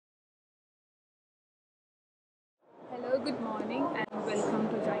Good morning and welcome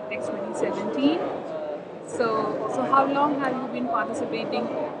to GITEX 2017. So how long have you been participating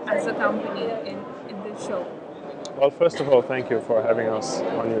as a company in this show? Well, first of all, thank you for having us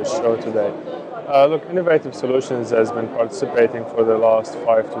on your show today. Look, Innovative Solutions has been participating for the last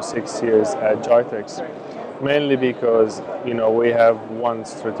 5 to 6 years at GITEX, mainly because we have one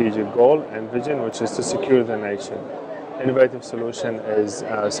strategic goal and vision, which is to secure the nation. Innovative Solution is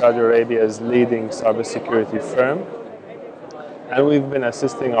Saudi Arabia's leading cybersecurity firm, and we've been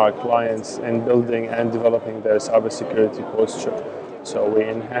assisting our clients in building and developing their cybersecurity posture. So we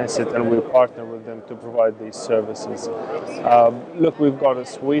enhance it and we partner with them to provide these services. Look, we've got a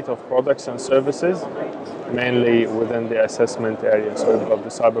suite of products and services, mainly within the assessment area. So we've got the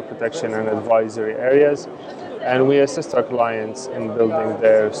cyber protection and advisory areas, and we assist our clients in building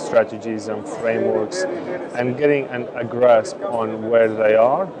their strategies and frameworks and getting a grasp on where they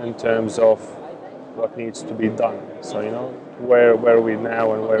are in terms of what needs to be done. So, where are we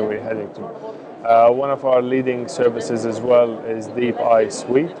now and where we're heading to. One of our leading services as well is Deep Eye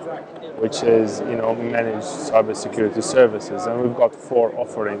Suite, which is, managed cybersecurity services. And we've got 4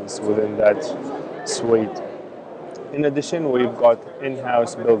 offerings within that suite. In addition, we've got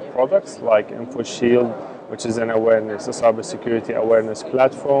in-house built products like InfoShield, which is a cybersecurity awareness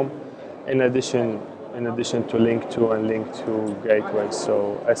platform. In addition to Link2 and Link2 gateways,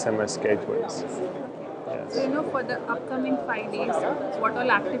 so SMS gateways. Yes. So for the upcoming 5 days, what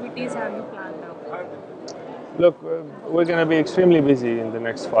all activities have you planned out? Look, we're going to be extremely busy in the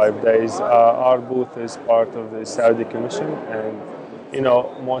next 5 days. Our booth is part of the Saudi Commission, and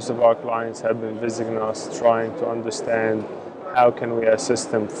most of our clients have been visiting us, trying to understand how can we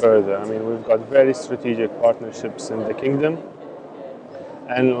assist them further. I mean, we've got very strategic partnerships in the kingdom,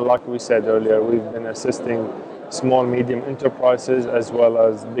 and like we said earlier, we've been assisting small, medium enterprises as well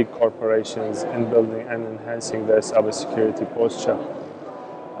as big corporations in building and enhancing their cybersecurity posture.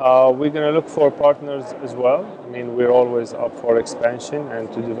 We're going to look for partners as well. I mean, we're always up for expansion and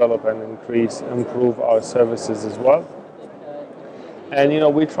to develop and improve our services as well. And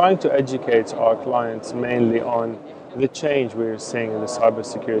we're trying to educate our clients mainly on the change we're seeing in the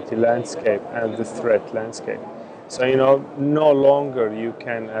cybersecurity landscape and the threat landscape. So, no longer you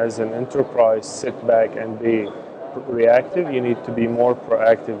can, as an enterprise, sit back and be reactive. You need to be more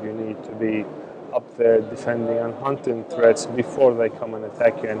proactive. You need to be up there defending and hunting threats before they come and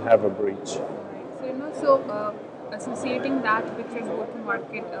attack you and have a breach. So associating that with your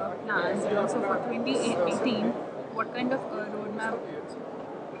go-to-market plans, and also for 2018, what kind of roadmap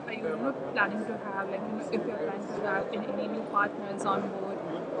are you planning to have? Like, if you're planning to have any new partners on board,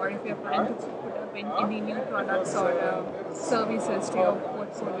 or if you're planning to put up any new products or services to your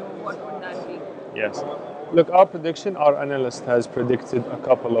portfolio, what would that be? Yes. Look, our analyst has predicted a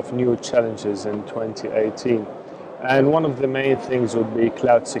couple of new challenges in 2018. And one of the main things would be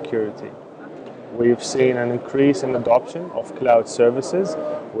cloud security. We've seen an increase in adoption of cloud services.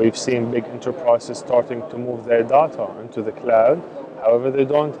 We've seen big enterprises starting to move their data into the cloud. However, they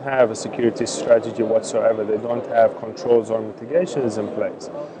don't have a security strategy whatsoever. They don't have controls or mitigations in place.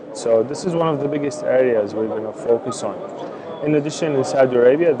 So this is one of the biggest areas we're going to focus on. In addition, in Saudi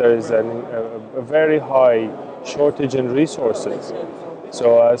Arabia, there is a very high shortage in resources.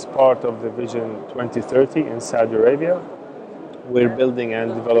 So as part of the Vision 2030 in Saudi Arabia, we're building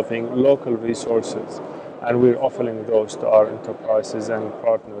and developing local resources, and we're offering those to our enterprises and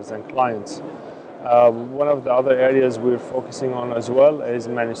partners and clients. One of the other areas we're focusing on as well is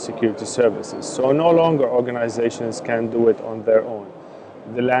managed security services. So no longer organizations can do it on their own.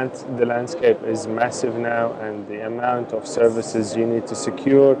 The landscape is massive now, and the amount of services you need to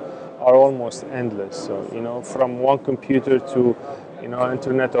secure are almost endless. So, from one computer to,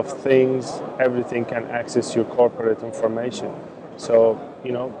 Internet of Things, everything can access your corporate information. So,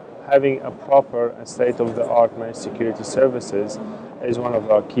 having a proper and state-of-the-art managed security services is one of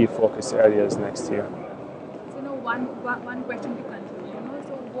our key focus areas next year. So, one question to conclude.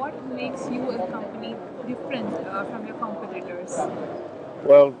 So what makes you a company different from your competitors?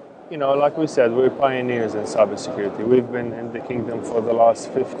 Well, like we said, we're pioneers in cybersecurity. We've been in the kingdom for the last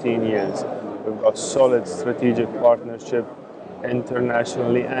 15 years. We've got solid strategic partnership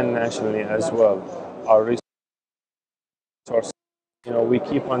internationally and nationally as well. Our resources, we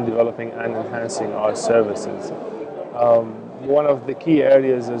keep on developing and enhancing our services. One of the key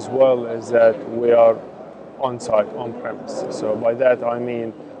areas as well is that we are on-site, on-premise. So by that I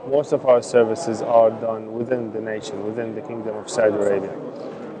mean most of our services are done within the nation, within the Kingdom of Saudi Arabia.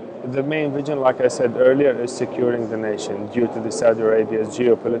 The main vision, like I said earlier, is securing the nation. Due to the Saudi Arabia's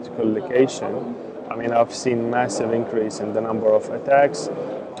geopolitical location, I mean, I've seen massive increase in the number of attacks,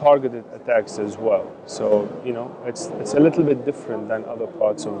 targeted attacks as well. So it's a little bit different than other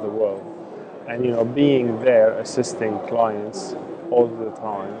parts of the world. And being there assisting clients all the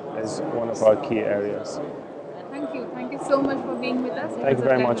time is one of our key areas. Thank you. Thank you so much for being with us. It Thank was you a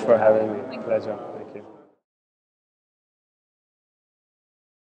very pleasure much to for have having you. me. Thank you. Pleasure.